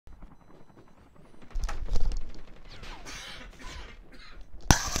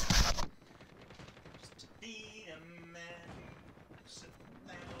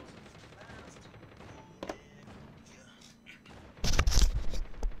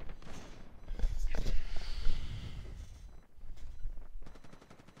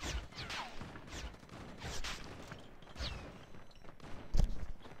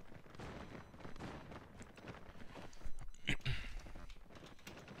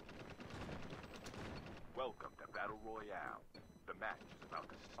Welcome to Battle Royale. The match is about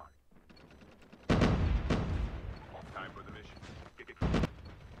to start. Time for the mission. Get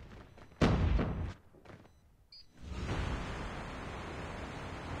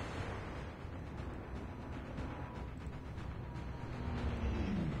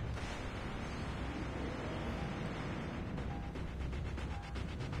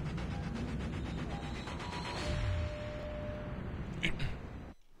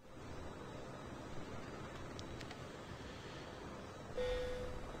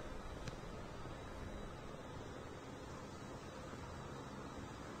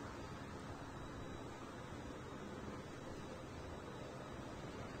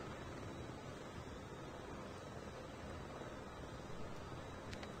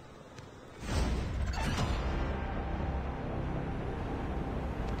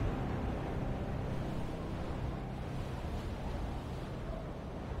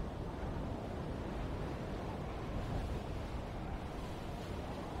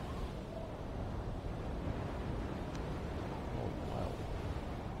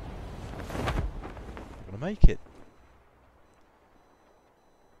make it.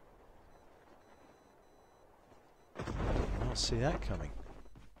 I'll see that coming.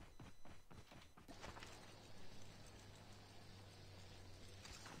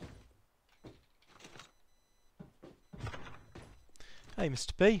 Hey,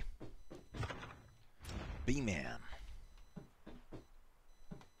 Mr. B. B-Man.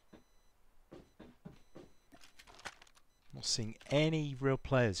 Not seeing any real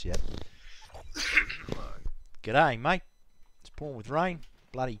players yet. G'day, mate. It's pouring with rain,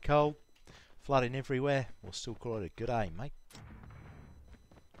 bloody cold, flooding everywhere. We'll still call it a good day, mate.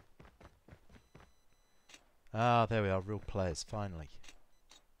 Ah, there we are, real players, finally.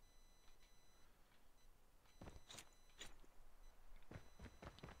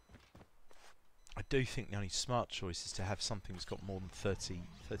 I do think the only smart choice is to have something that's got more than 30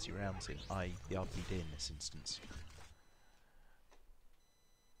 rounds in, i.e. the RPD in this instance.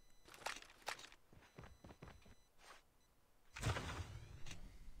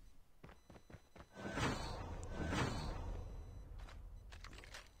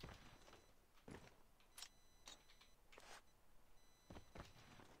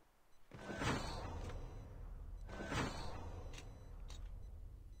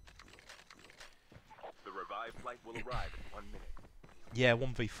 Flight will arrive in 1 minute. Yeah,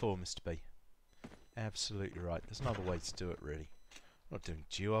 1v4, Mr. B. Absolutely right. There's another way to do it, really. I'm not doing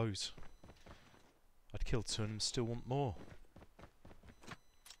duos. I'd kill two of them and still want more.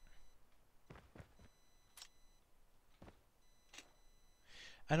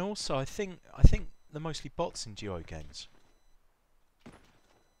 And also, I think they're mostly bots in duo games.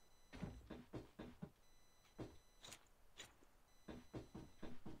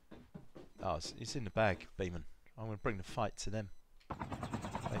 Oh, it's in the bag, Beeman. I'm going to bring the fight to them.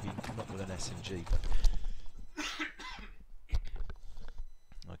 Maybe not with an SMG, but...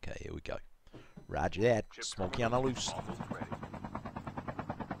 Okay, here we go. Roger that. Smokey on the loose.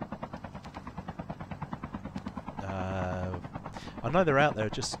 I know they're out there,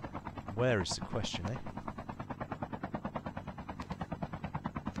 just... Where is the question, eh?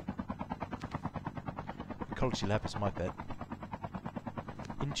 Ecology Lab is my bet.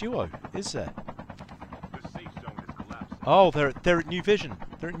 In duo, is there? The safe zone is collapsing. Oh, they're at New Vision.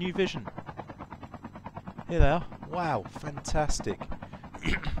 They're at New Vision. Here they are. Wow, fantastic.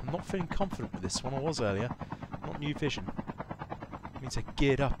 I'm not feeling confident with this one. I was earlier. Not New Vision. Means they're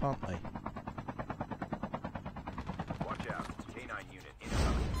geared up, aren't they? Watch out. K9 unit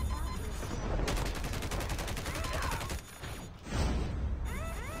incoming.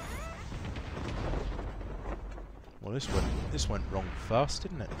 Well, this went wrong fast,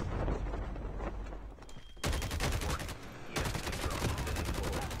 didn't it?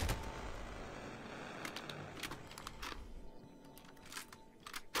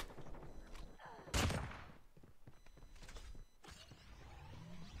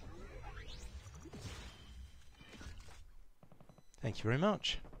 Thank you very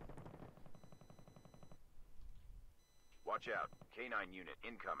much. Watch out. K9 unit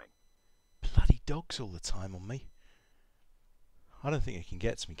incoming. Bloody dogs all the time on me. I don't think they can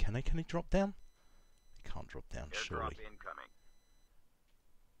get to me, can they? Can they drop down? They can't drop down, surely. Airdrop incoming.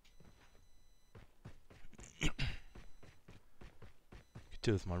 Could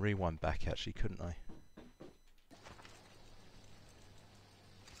do with my rewind back, actually, couldn't I?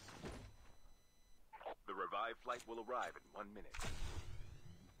 The revived flight will arrive in 1 minute.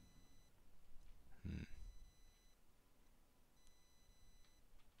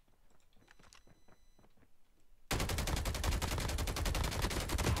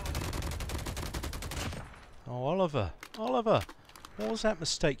 Oh, Oliver! Oliver! What was that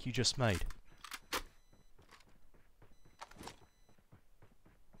mistake you just made?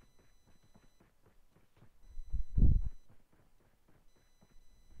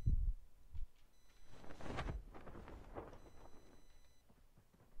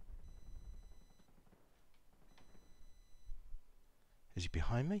 Is he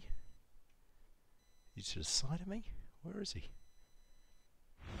behind me? Is he to the side of me? Where is he?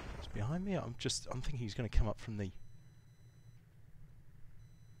 He's behind me? I'm thinking he's going to come up from the...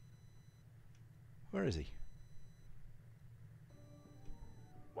 Where is he?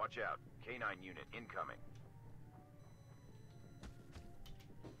 Watch out. K9 unit incoming.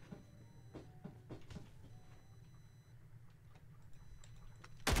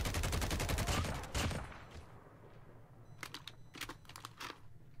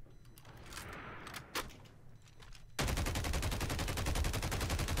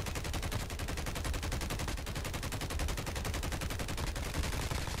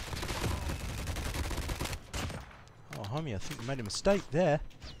 Oh, homie, I think you made a mistake there.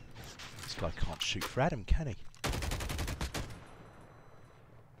 This guy can't shoot for Adam, can he?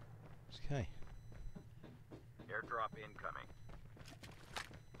 Okay. Airdrop incoming.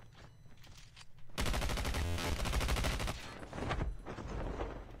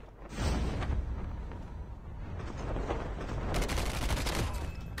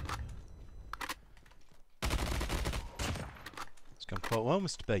 It's gone quite well,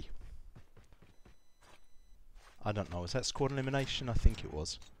 Mr. B. I don't know, was that squad elimination? I think it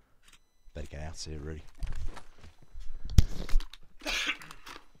was. Better get out of here, really. I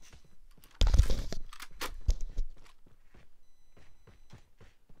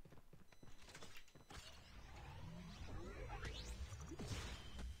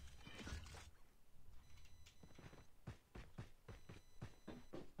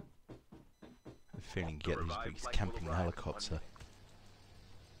have a feeling get these camping helicopter.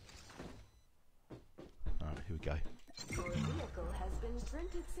 Alright, here we go. Your vehicle has been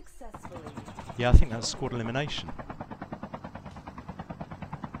printed successfully. Yeah, I think that's squad elimination.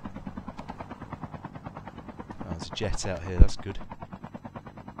 Oh, there's a jet out here, that's good.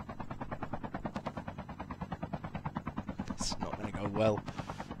 It's not going to go well.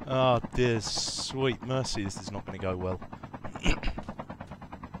 Oh dear sweet mercy, this is not going to go well.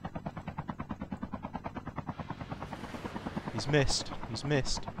 He's missed, he's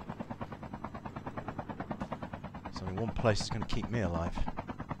missed. There's only one place that's going to keep me alive.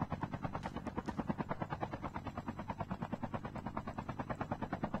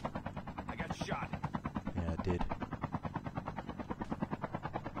 I got shot. Yeah, I did.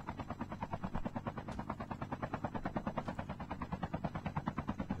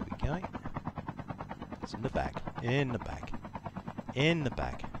 There we go. It's in the bag. In the bag. In the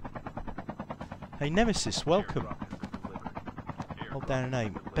bag. Hey Nemesis, welcome. Hold down an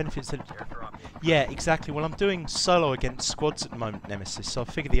aim. Benefits that... Yeah, exactly. Well, I'm doing solo against squads at the moment, Nemesis, so I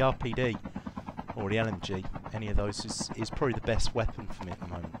figure the RPD or the LMG, any of those, is probably the best weapon for me at the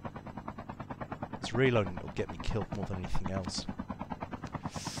moment. It's reloading that will get me killed more than anything else.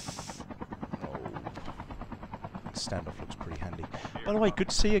 Oh. Standoff looks pretty handy. By the way, good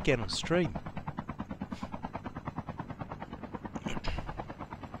to see you again on stream.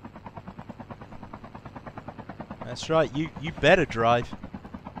 That's right, you better drive.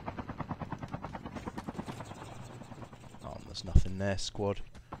 Oh, there's nothing there, squad.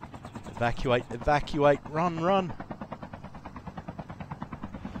 Evacuate, evacuate, run, run.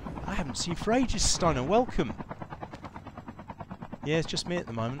 I haven't seen you for ages, Steiner, welcome. Yeah, it's just me at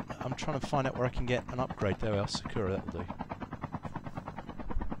the moment. I'm trying to find out where I can get an upgrade. There we are, Sakura, that'll do.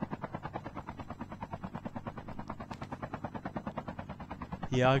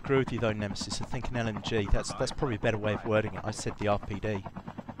 Yeah, I agree with you though, Nemesis. I think an LMG, that's probably a better way of wording it. I said the RPD,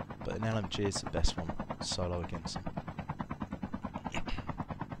 but an LMG is the best one, solo against them.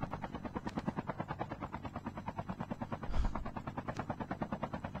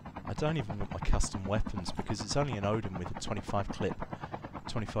 I don't even want my custom weapons because it's only an Odin with a 25 clip,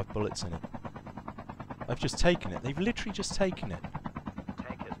 25 bullets in it. I've just taken it. They've literally just taken it.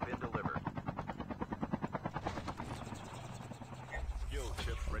 Tank has been delivered. Skill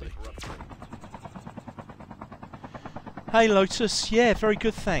chips ready for upgrade. Hey Lotus, yeah, very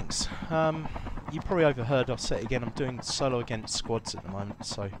good, thanks. You probably overheard, I'll say it again, I'm doing solo against squads at the moment,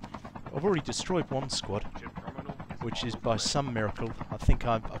 so I've already destroyed one squad, which is by some miracle. I think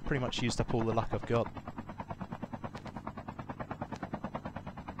I've pretty much used up all the luck I've got.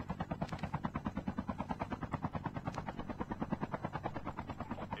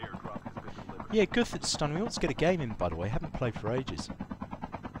 Yeah, good that's stunning. We ought to get a game in, by the way. Haven't played for ages.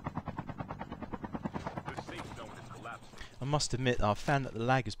 The safe I must admit, I've found that the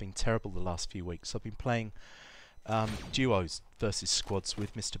lag has been terrible the last few weeks. I've been playing duos versus squads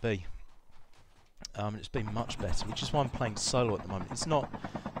with Mr. B. It's been much better, which is why I'm playing solo at the moment. It's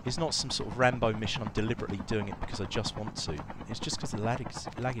not some sort of Rambo mission. I'm deliberately doing it because I just want to. It's just because the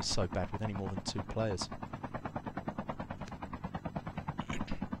lag is so bad with any more than 2 players.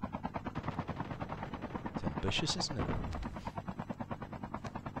 It's ambitious, isn't it?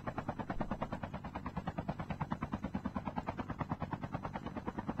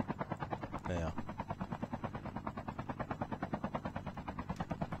 There.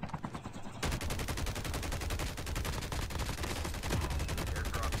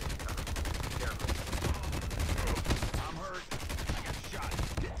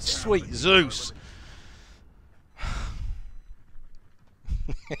 Sweet Zeus!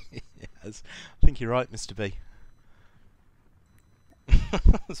 Yes, I think you're right, Mr. B.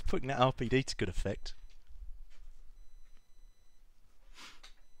 I was putting that RPD to good effect.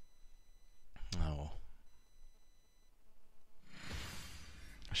 Oh well.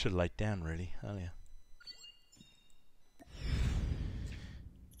 I should have laid down really earlier.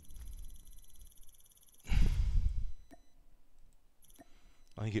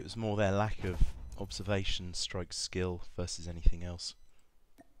 I think it was more their lack of observation, stroke skill versus anything else.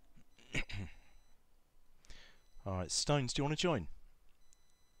 Alright, Stones, do you want to join?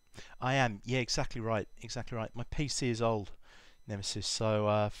 I am, yeah, exactly right, exactly right. My PC is old, Nemesis,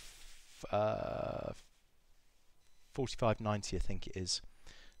 so 4590 I think it is,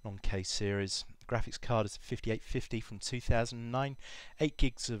 non-K series. Graphics card is a 5850 from 2009, 8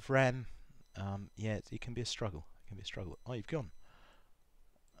 gigs of RAM. Yeah, it can be a struggle, it can be a struggle. Oh, you've gone.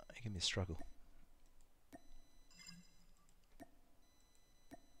 It can be a struggle.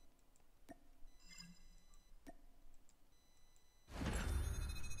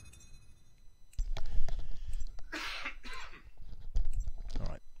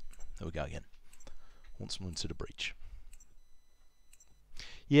 Alright, there we go again. Once more into the breach.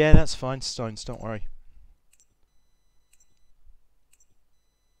 Yeah, that's fine, Stones, don't worry.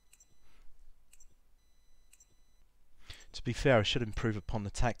 To be fair, I should improve upon the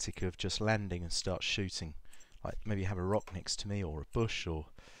tactic of just landing and start shooting. Like maybe have a rock next to me or a bush, or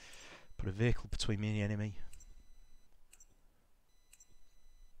put a vehicle between me and the enemy.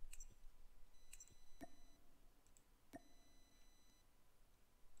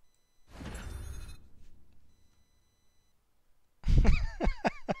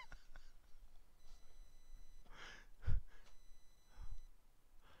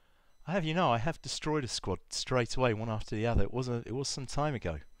 I have, you know, I have destroyed a squad straight away, one after the other. It was some time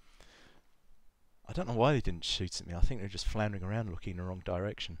ago. I don't know why they didn't shoot at me. I think they're just floundering around looking in the wrong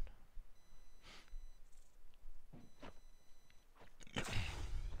direction.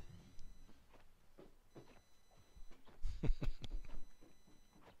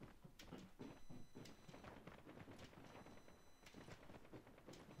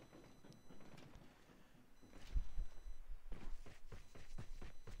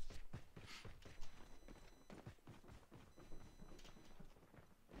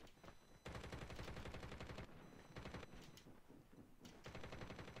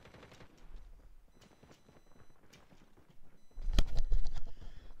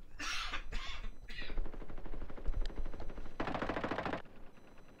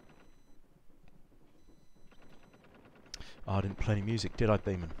 Oh, I didn't play any music, did I,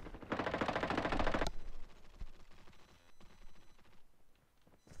 Beeman?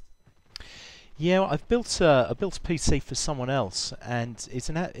 Yeah, well, I've built a PC for someone else, and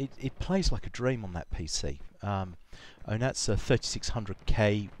it plays like a dream on that PC. And that's a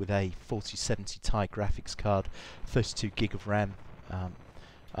 3600K with a 4070 Ti graphics card, 32 gig of RAM.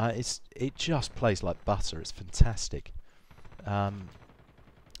 It just plays like butter. It's fantastic.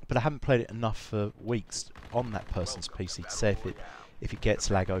 But I haven't played it enough for weeks on that person's PC to say if it gets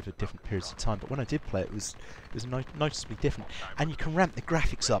lag over different periods of time. But when I did play it, it was noticeably different. And you can ramp the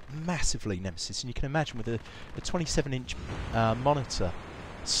graphics up massively, Nemesis. And you can imagine with a 27-inch monitor,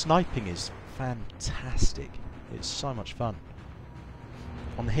 sniping is fantastic. It's so much fun.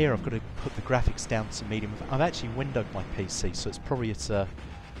 On here, I've got to put the graphics down to medium. I've actually windowed my PC, so it's probably at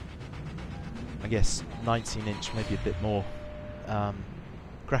I guess 19-inch, maybe a bit more.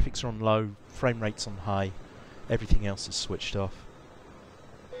 Graphics are on low, frame rate's on high, everything else is switched off.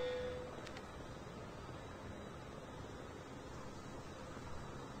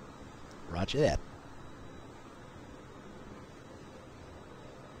 Roger that.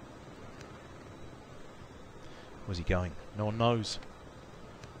 Where's he going? No one knows.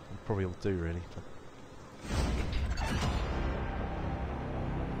 We probably all do, really.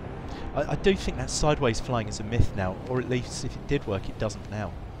 But I do think that sideways flying is a myth now, or at least if it did work, it doesn't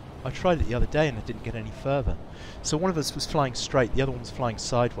now. I tried it the other day and I didn't get any further. So one of us was flying straight, the other one was flying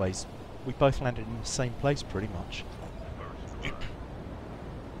sideways. We both landed in the same place pretty much.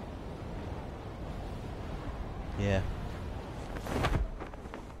 Yeah.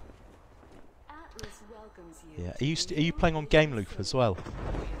 Atlas welcomes you. Yeah. Are you playing on Game Loop as well? Have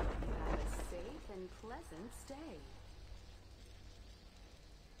a safe and pleasant stay.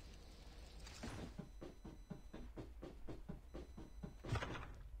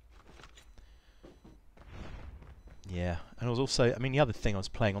 Yeah, and I was also, I mean, the other thing I was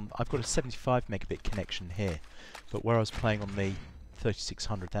playing on, I've got a 75 megabit connection here, but where I was playing on the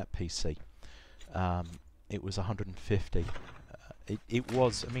 3600, that PC, it was 150. It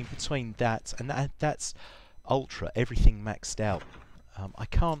was, I mean, between that and that's ultra, everything maxed out. I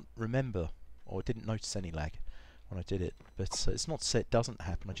can't remember, or didn't notice any lag when I did it, but it's not to say it doesn't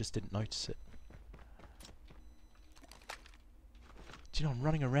happen, I just didn't notice it. Do you know, I'm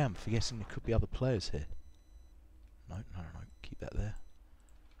running around forgetting there could be other players here. No, keep that there.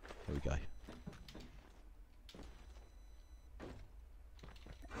 There we go.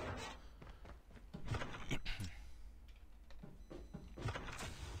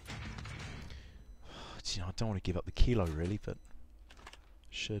 You know, I don't want to give up the kilo really, but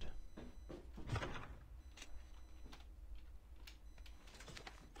should.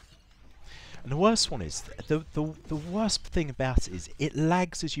 And the worst one is, the worst thing about it is it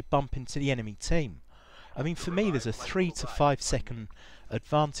lags as you bump into the enemy team. I mean, for me, there's a 3 to 5 second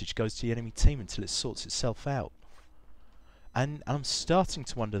advantage goes to the enemy team until it sorts itself out. And I'm starting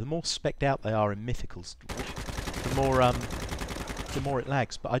to wonder, the more specced out they are in mythicals, the more it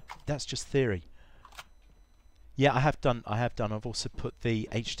lags. But that's just theory. Yeah, I have done. I've also put the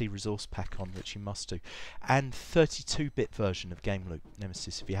HD resource pack on, which you must do, and 32-bit version of Game Loop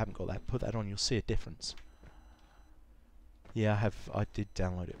Nemesis. If you haven't got that, put that on. You'll see a difference. Yeah, I did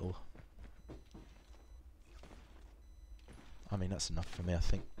download it all. I mean, that's enough for me, I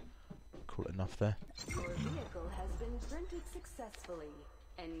think. Call it enough there. Your vehicle has been printed successfully.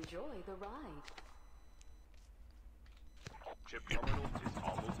 Enjoy the ride. Chip terminal is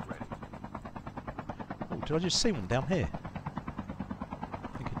almost ready. Oh, did I just see one down here?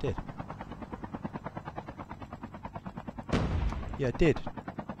 I think I did. Yeah, I did.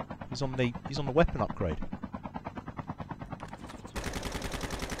 He's on the weapon upgrade.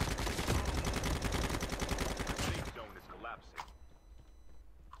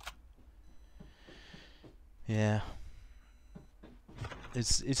 Yeah.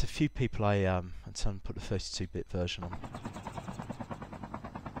 It's a few people I tell them to put the 32-bit version on.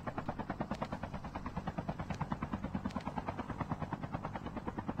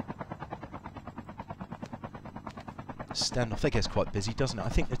 Standoff, that gets quite busy, doesn't it? I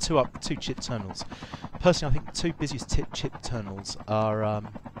think the two chip terminals. Personally, I think the two busiest chip terminals are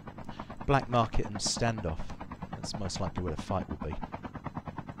Black Market and Standoff. That's most likely where the fight will be.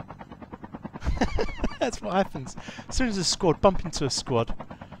 That's what happens. As soon as a squad, bump into a squad.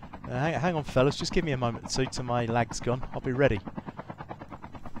 Hang on, fellas, just give me a moment or two till my lag's gone. I'll be ready.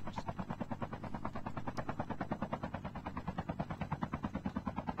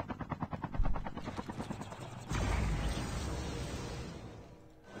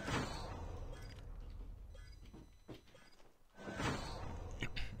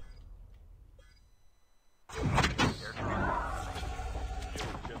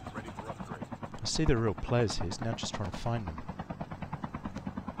 I see the real players here, it's now just trying to find them.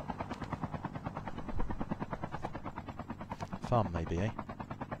 Farm maybe, eh?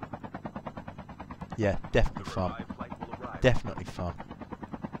 Yeah, definitely farm. Definitely farm.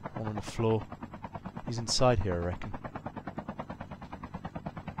 One on the floor. He's inside here, I reckon.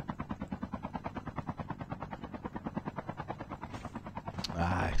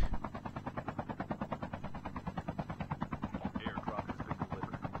 Ah.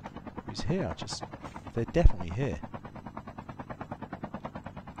 He's here, they're definitely here.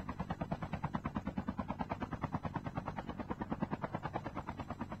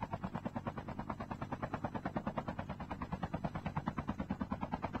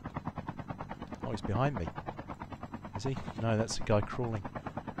 Oh, he's behind me. Is he? No, that's a guy crawling.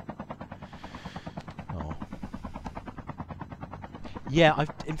 Oh. Yeah,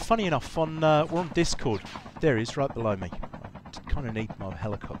 and funny enough, we're on Discord. There he is, right below me. I kind of need my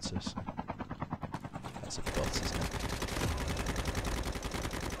helicopters. That's a bot, isn't it?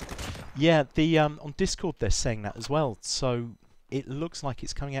 Yeah, on Discord they're saying that as well. So it looks like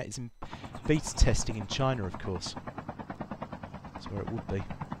it's coming out. It's in beta testing in China, of course. That's where it would be.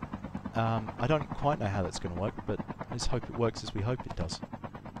 I don't quite know how that's going to work, but let's hope it works as we hope it does.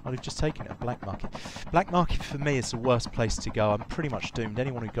 I'd have just taken it at Black Market. Black Market for me is the worst place to go. I'm pretty much doomed.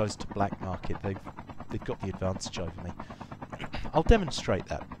 Anyone who goes to Black Market, they've got the advantage over me. I'll demonstrate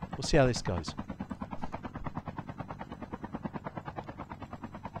that. We'll see how this goes.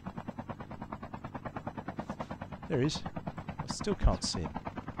 There he is. I still can't see him.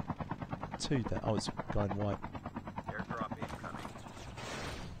 Two there. Oh, it's going white. Airdrop incoming.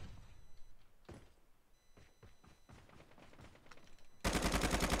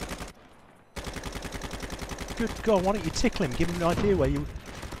 Good God, why don't you tickle him? Give him an idea where you...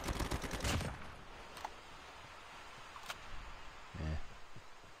 Yeah.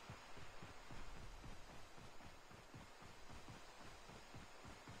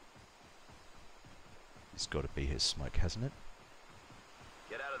 It's got to be his smoke, hasn't it?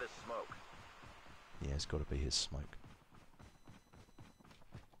 Get out of this smoke. Yeah, it's got to be his smoke.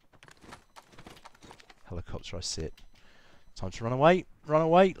 Helicopter, I see it. Time to run away. Run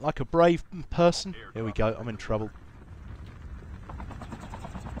away like a brave person. Here we go. I'm in trouble.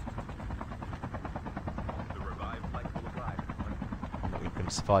 The revived flight will arrive. I'm not going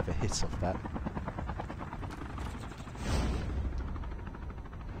to survive a hit off that.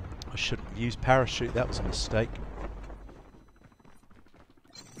 I shouldn't have used parachute. That was a mistake.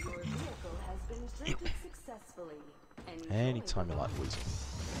 Your vehicle has been drinking successfully. Enjoy Anytime the you like, Weasel.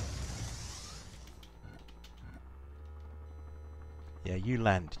 Yeah, you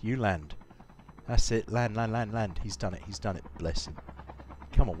land. You land. That's it. Land, land, land, land. He's done it. He's done it. Bless him.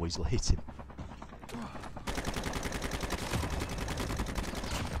 Come on, Weasel. Hit him.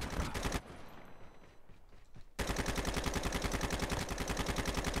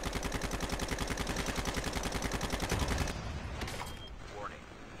 Warning.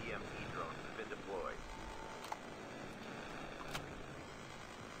 EMP drones have been deployed.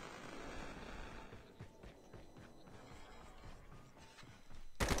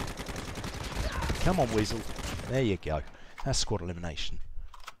 Come on, Weasel. There you go. That's squad elimination.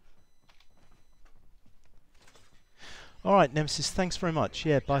 Alright, Nemesis, thanks very much.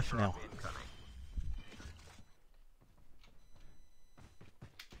 Yeah, bye for now. Incoming.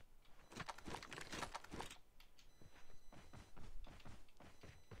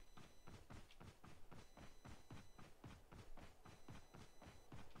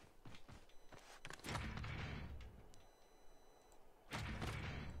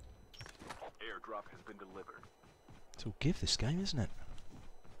 Airdrop has been delivered. It's all give this game, isn't it?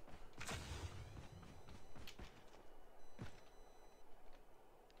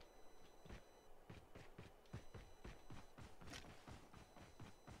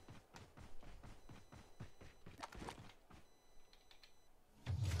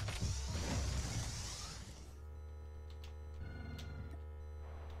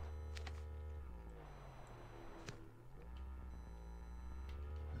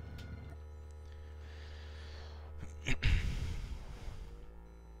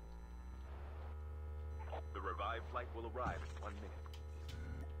 The revived flight will arrive in 1 minute.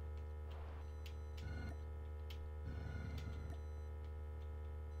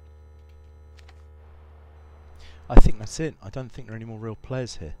 I think that's it. I don't think there are any more real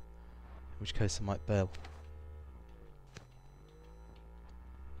players here. In which case I might bail.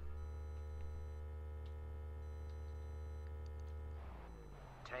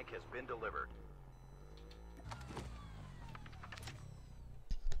 Tank has been delivered.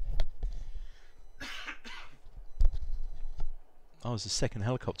 Oh, there's a second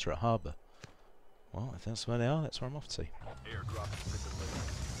helicopter at harbour. Well, if that's where they are, that's where I'm off to. Airdrop has been delivered.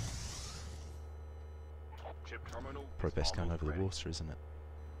 Chip terminal. Probably is best going almost over the ready. water, isn't it?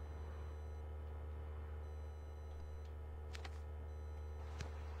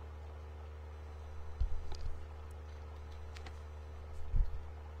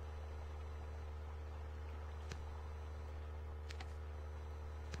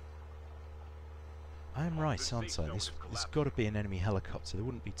 I am right, aren't I? There's got to be an enemy helicopter. There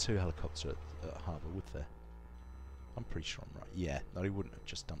wouldn't be two helicopters at harbour, would there? I'm pretty sure I'm right. Yeah, no, he wouldn't have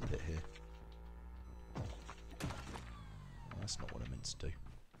just dumped it here. Well, that's not what I meant to do.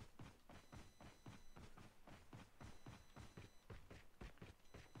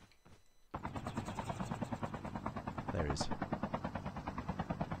 There he is.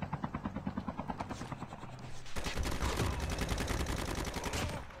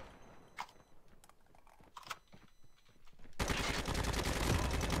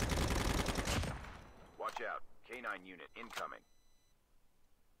 Watch out. K9 unit incoming.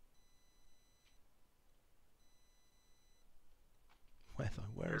 Where though?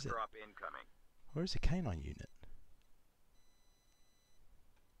 Where is it? Airdrop incoming. Where is the canine unit?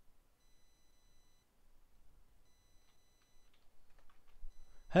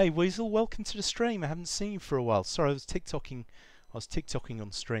 Hey Weasel, welcome to the stream. I haven't seen you for a while. Sorry, I was TikToking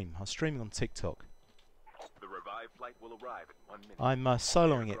on stream. I was streaming on TikTok. The revived flight will arrive in 1 minute. I'm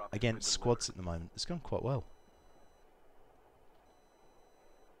soloing it against squads at the moment. It's going quite well.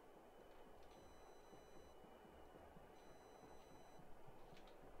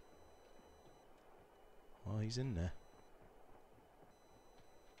 Well, he's in there.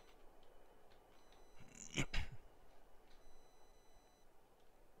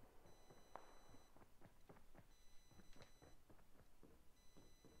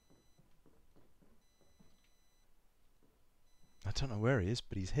 I don't know where he is,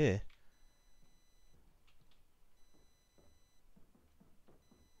 but he's here.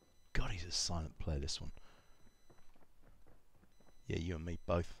 God, he's a silent player, this one. Yeah, you and me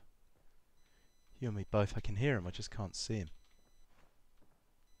both. You and me both. I can hear him, I just can't see him.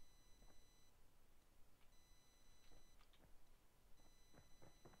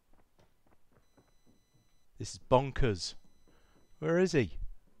 This is bonkers. Where is he?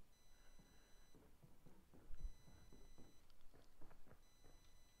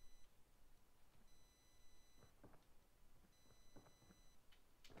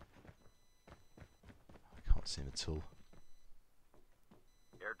 I can't see him at all.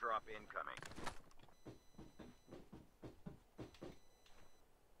 Airdrop incoming.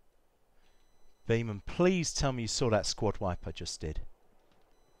 Beeman, please tell me you saw that squad wipe I just did.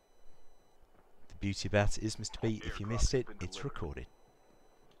 The beauty about it is, Mr. B, if you missed it, it's recorded.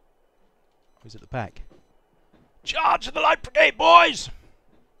 Who's at the back? Charge of the Light Brigade, boys!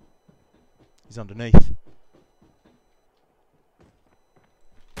 He's underneath.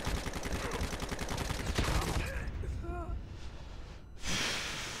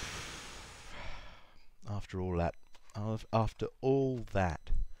 After all that. After all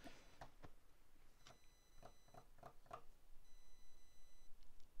that.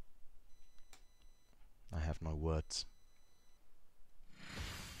 I have no words.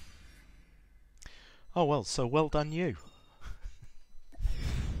 Oh well, so well done you.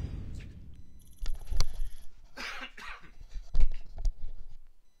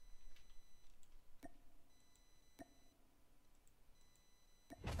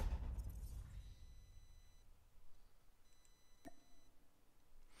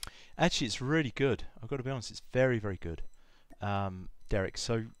 Actually, it's really good. I've got to be honest, it's very, very good. Derek,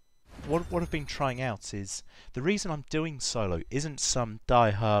 so what I've been trying out is, the reason I'm doing solo isn't some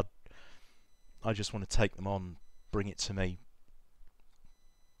die-hard, I just want to take them on, bring it to me,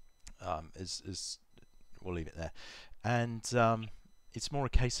 we'll leave it there. And it's more a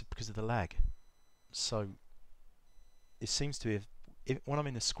case of because of the lag. So it seems to be, if when I'm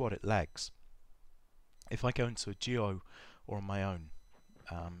in a squad it lags. If I go into a duo or on my own,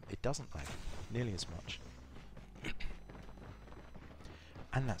 it doesn't lag nearly as much.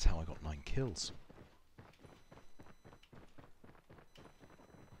 And that's how I got 9 kills.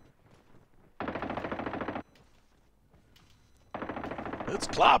 It's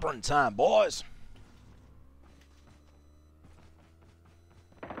clobbering time, boys!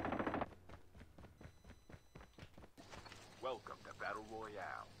 Welcome to Battle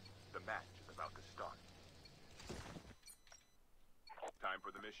Royale. The match is about to start. Time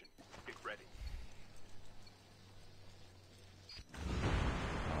for the mission. Get ready.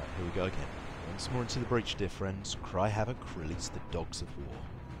 Alright, here we go again. Once more into the breach, dear friends. Cry havoc, release the dogs of war.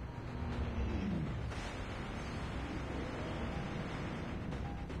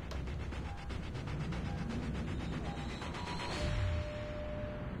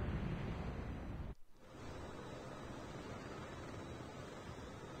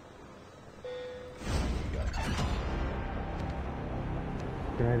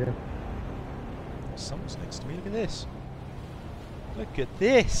 Someone's next to me, look at this. Look at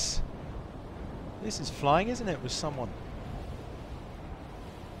this! This is flying, isn't it, with someone?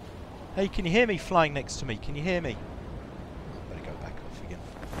 Hey, can you hear me flying next to me? Can you hear me? I better go back off again.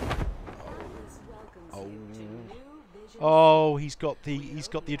 Oh, he's got the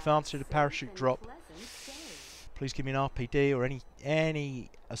advantage of the parachute drop. Please give me an RPD or any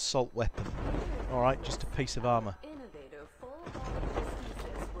assault weapon. Alright, just a piece of armour.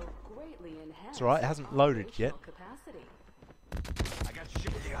 It's alright, it hasn't loaded yet.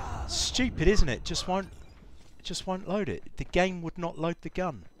 Stupid, isn't it? Just won't load it. The game would not load the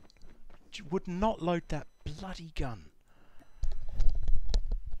gun. It would not load that bloody gun.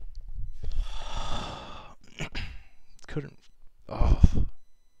 Couldn't. Oh.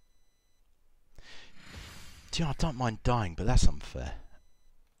 Do you know, I don't mind dying, but that's unfair.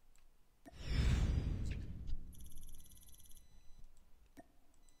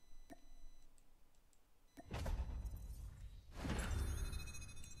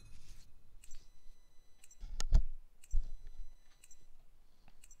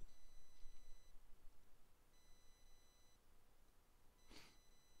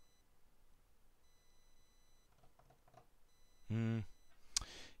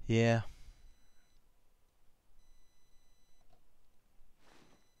 Yeah.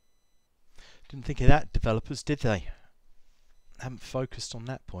 Didn't think of that, developers, did they? Haven't focused on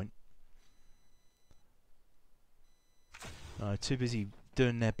that point. No, too busy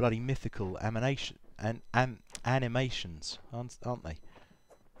doing their bloody mythical animations, aren't they?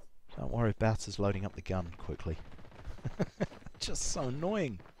 Don't worry about us loading up the gun quickly. Just so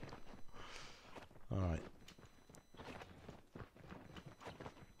annoying. Alright.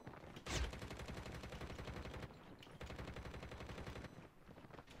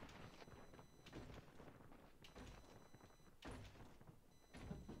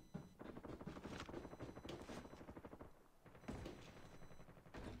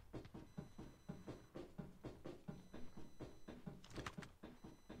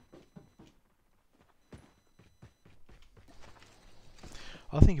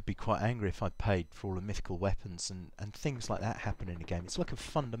 I think I'd be quite angry if I paid for all the mythical weapons and things like that happen in a game. It's like a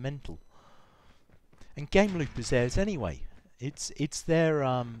fundamental. And Game Loop is theirs anyway. It's their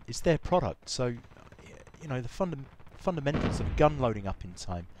product. So you know, the fundamentals of gun loading up in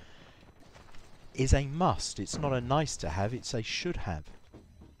time is a must. It's not a nice to have, it's a should have.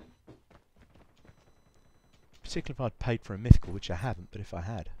 Particularly if I'd paid for a mythical, which I haven't, but if I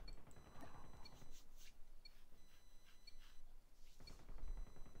had.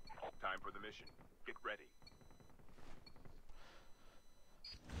 Time for the mission. Get ready.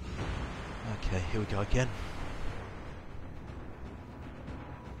 Okay, here we go again.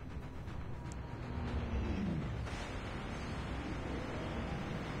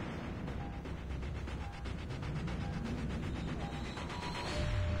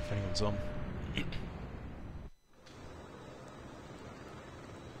 If anyone's on.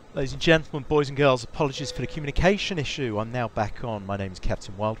 Ladies and gentlemen, boys and girls, apologies for the communication issue. I'm now back on. My name is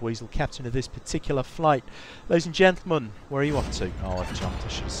Captain WildWeasel, captain of this particular flight. Ladies and gentlemen, where are you off to? Oh, I've jumped. I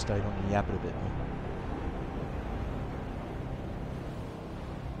should have stayed on and yabbed a bit more.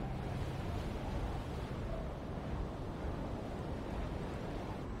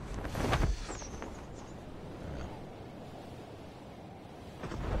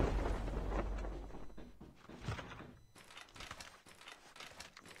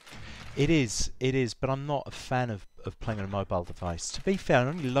 It is, but I'm not a fan of playing on a mobile device. To be fair, I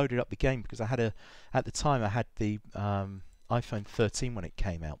only loaded up the game because I had at the time I had the iPhone 13 when it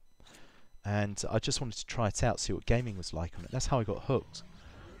came out, and I just wanted to try it out, see what gaming was like on it. That's how I got hooked.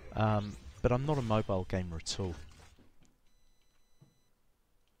 But I'm not a mobile gamer at all.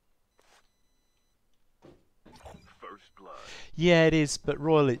 First blood. Yeah, it is, but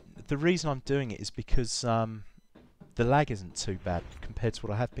Royal, the reason I'm doing it is because the lag isn't too bad compared to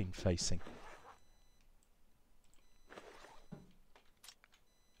what I have been facing.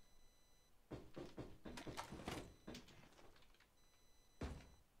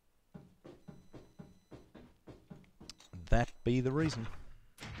 That be the reason.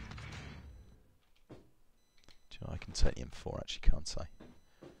 Do you know, I can take the M4 actually, can't I?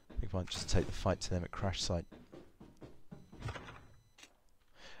 I think I might just take the fight to them at crash site.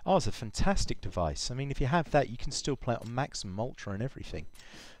 Oh, it's a fantastic device. I mean, if you have that, you can still play it on maximum, ultra, and everything.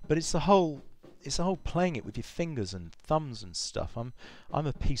 But it's the whole playing it with your fingers and thumbs and stuff. I'm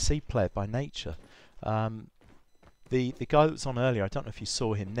a PC player by nature. The guy that was on earlier, I don't know if you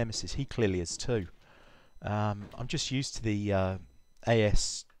saw him, Nemesis. He clearly is too. I'm just used to the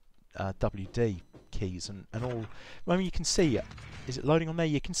ASWD keys and all. I mean, you can see. Is it loading on there?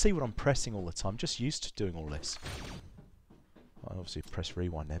 You can see what I'm pressing all the time. I'm just used to doing all this. I obviously pressed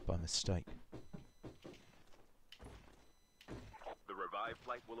rewind there by mistake. The revived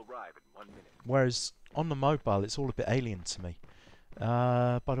flight will arrive in 1 minute. Whereas on the mobile, it's all a bit alien to me.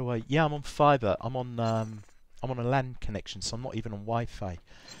 By the way, yeah, I'm on fibre. I'm on a LAN connection, so I'm not even on Wi-Fi.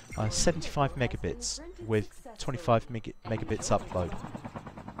 75 megabits with 25 megabits upload.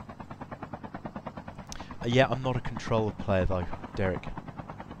 Yeah, I'm not a controller player though, Derek.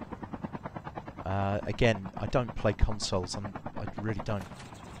 Again, I don't play consoles. I really don't.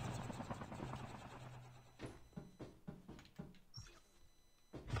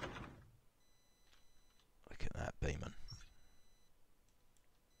 Look at that, Beeman.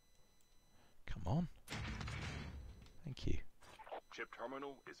 Come on. Thank you. Chip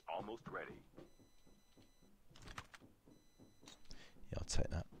terminal is almost ready. Yeah, I'll take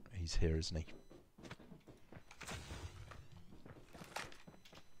that. He's here, isn't he?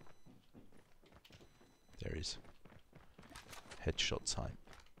 There he is. Headshot time.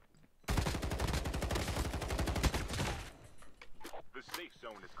 The safe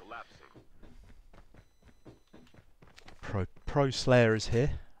zone is collapsing. Pro Slayer is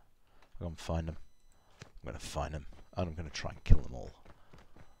here. I'm gonna find him. I'm gonna find him, and I'm gonna try and kill them all.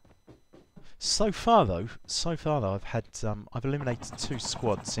 So far though, I've had I've eliminated 2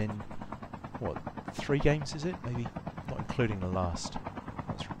 squads in what, 3 games is it? Maybe not including the last.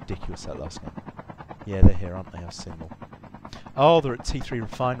 That's ridiculous, that last game. Yeah, they're here, aren't they? I've seen them all. Oh, they're at T3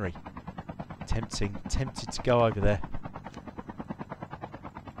 Refinery. Tempted to go over there.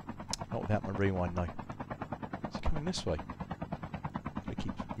 Not without my rewind though. Is he coming this way?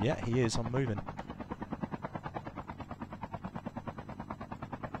 Yeah, he is. I'm moving.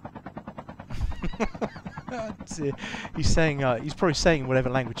 Oh dear. He's saying, he's probably saying in whatever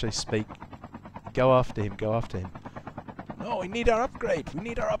language they speak. Go after him, go after him. No, we need our upgrade, we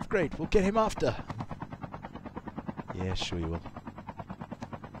need our upgrade. We'll get him after. Yeah, sure you will.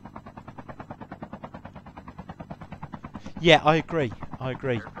 Yeah, I agree.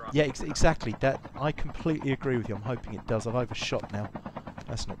 Yeah, exactly. That I completely agree with you. I'm hoping it does. I've overshot now.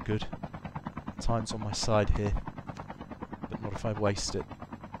 That's not good. Time's on my side here. But not if I waste it.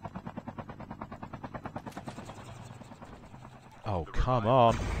 Oh, come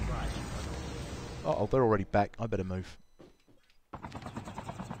on. Uh-oh, they're already back. I better move.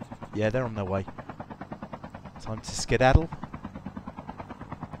 Yeah, they're on their way. Time to skedaddle.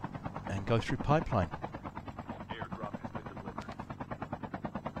 And go through pipeline. Airdrop has been delivered.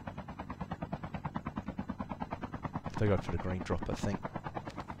 They go for the green drop, I think.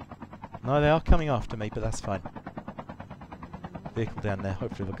 No, they are coming after me, but that's fine. Vehicle down there,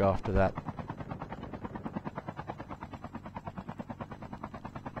 hopefully they'll go after that.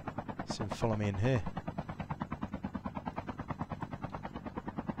 See them follow me in here.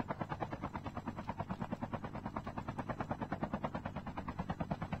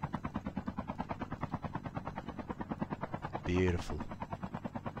 Beautiful.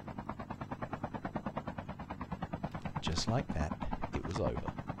 Just like that, it was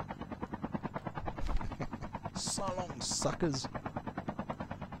over. So long, suckers.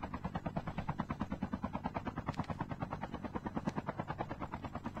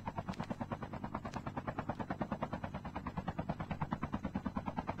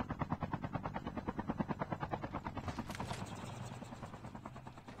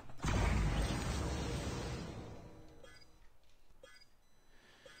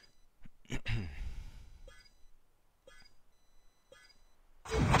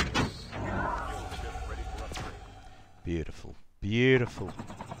 Beautiful, beautiful.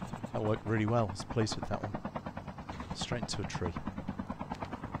 That worked really well. I was pleased with that one. Straight into a tree.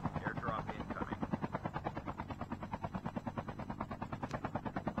 Airdrop incoming.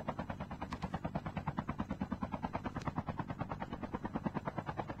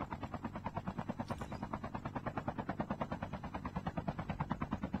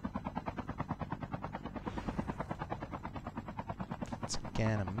 It's a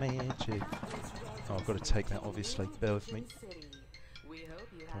can of magic. Oh, I've got to take that, obviously. Bear with me.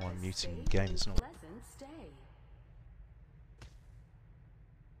 Oh, I'm muting the game, it's not.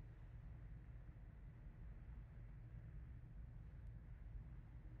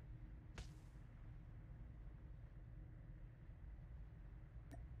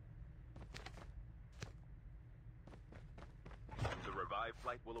 The revived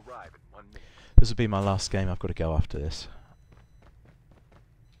flight will arrive in 1 minute. This will be my last game. I've got to go after this.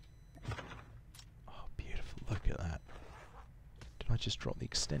 Oh, beautiful. Look at that. Did I just drop the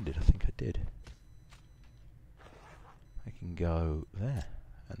extended? I think I did. I can go there,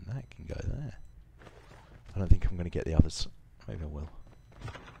 and that can go there. I don't think I'm going to get the others. Maybe I will.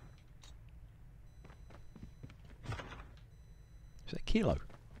 Is that Kilo?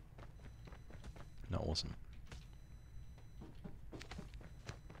 No, it wasn't.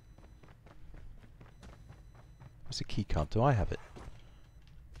 What's the key card? Do I have it?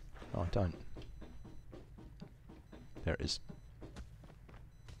 Oh, I don't. There it is.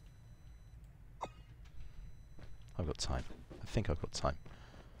 I've got time. I think I've got time.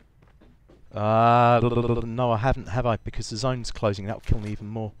 No, I haven't, have I? Because the zone's closing. That'll kill me even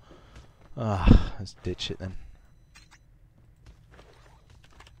more. Let's ditch it then.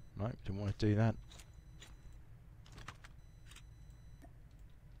 Right, didn't want to do that.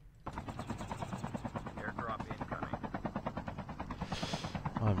 Airdrop incoming.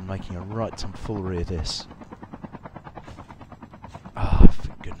 I'm making a right tomfoolery of this.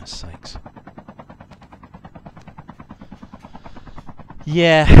 For goodness sakes.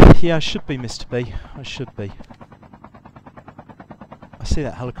 Yeah, I should be, Mr. B. I should be. I see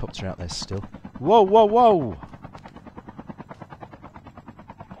that helicopter out there still. Whoa, whoa, whoa!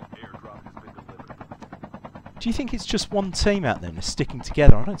 Airdrop has been delivered. Do you think it's just one team out there and they're sticking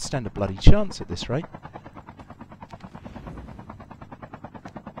together? I don't stand a bloody chance at this rate.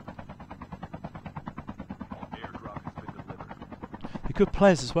 good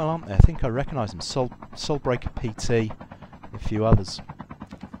players as well, aren't there? I think I recognise them. Soulbreaker PT, and a few others.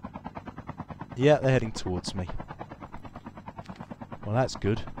 Yeah, they're heading towards me. Well, that's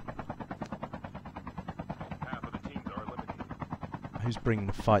good. Half of the teams are eliminated. Who's bringing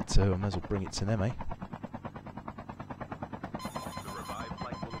the fight to who? I may as well bring it to them, eh? The revived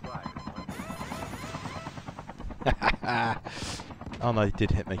flight will arrive in 1 minute. Oh no, they did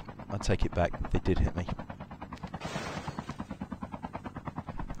hit me. I take it back. They did hit me.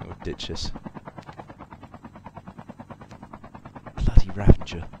 Oh, ditch this. Bloody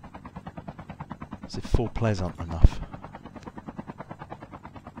Ravager. As if 4 players aren't enough.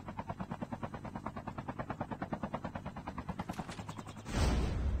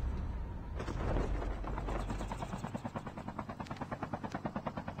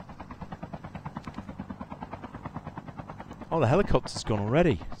 Oh, the helicopter's gone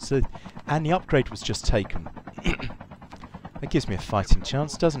already. So, and the upgrade was just taken. That gives me a fighting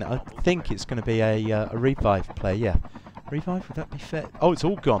chance, doesn't it? I think it's going to be a revive play, yeah. Revive, would that be fair? Oh, it's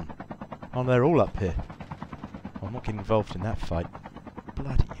all gone. Oh, they're all up here. Oh, I'm not getting involved in that fight.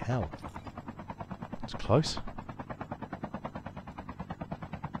 Bloody hell. It's close.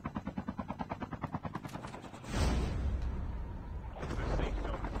 The safe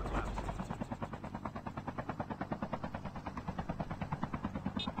zone is collapsing.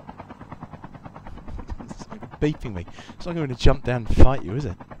 It's like beeping me. It's like I'm going to jump down and fight you, is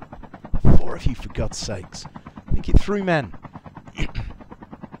it? 4 of you, for God's sakes. Think it through, man.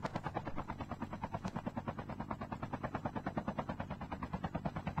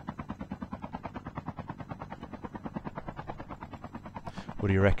 What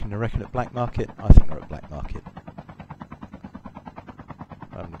do you reckon? I reckon at Black Market? I think they're at Black Market.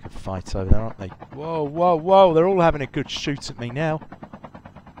 They're having a good fight over there, aren't they? Whoa, whoa, whoa! They're all having a good shoot at me now.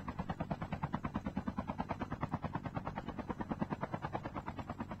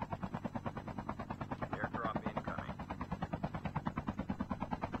 Airdrop incoming.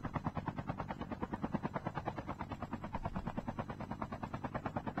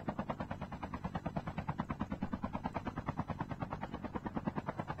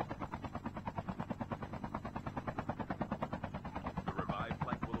 The revived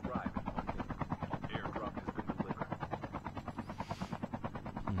flight will arrive in 1 minute. Airdrop has been delivered.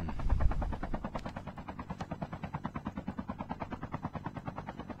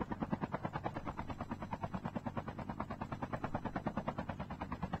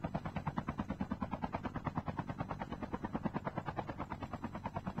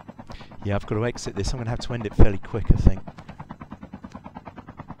 Yeah, I've got to exit this. I'm going to have to end it fairly quick, I think.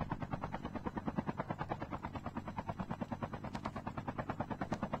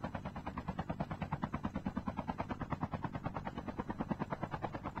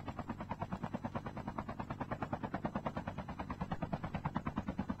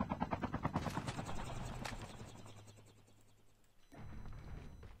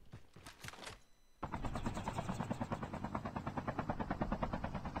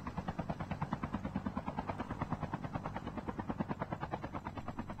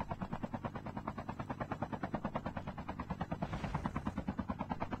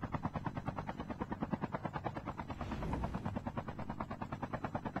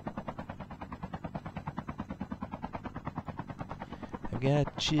 I've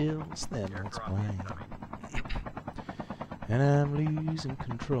got chills, them what's Airdrop playing. incoming. And I'm losing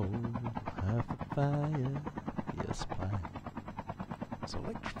control of the fire. Yes, playing. It's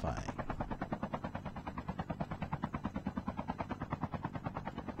electrifying.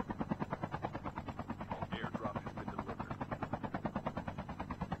 Airdrop has been delivered.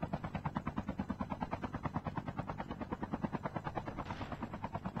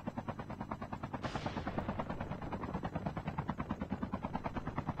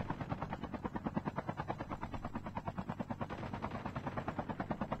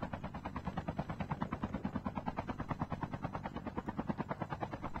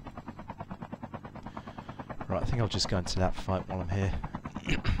 Right, I think I'll just go into that fight while I'm here.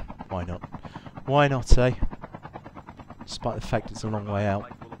 Why not? Why not, eh? Despite the fact it's a long way out.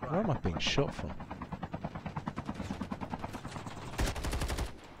 Where am I being shot from?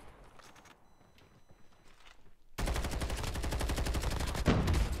 Get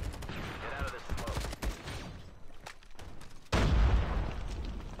out of this smoke.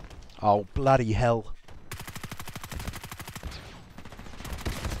 Oh, bloody hell.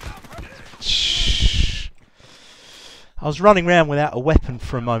 I was running around without a weapon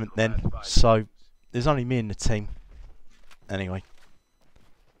for a moment then, so there's only me in the team. Anyway.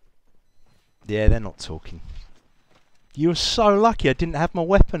 Yeah, they're not talking. You were so lucky I didn't have my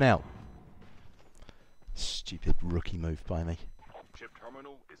weapon out. Stupid rookie move by me. Chip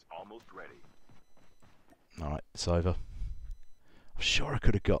is almost ready. Alright, it's over. I'm sure I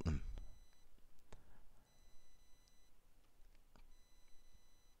could have got them.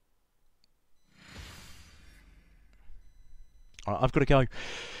 Alright, I've got to go.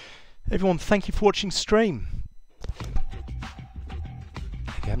 Everyone, thank you for watching stream.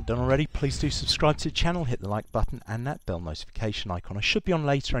 If you haven't done already, please do subscribe to the channel, hit the like button and that bell notification icon. I should be on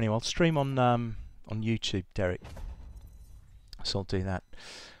later anyway. I'll stream on YouTube, Derek. So I'll do that.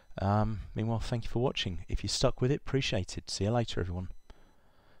 Meanwhile, thank you for watching. If you stuck with it, appreciate it. See you later, everyone.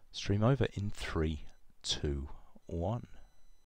 Stream over in 3, 2, 1.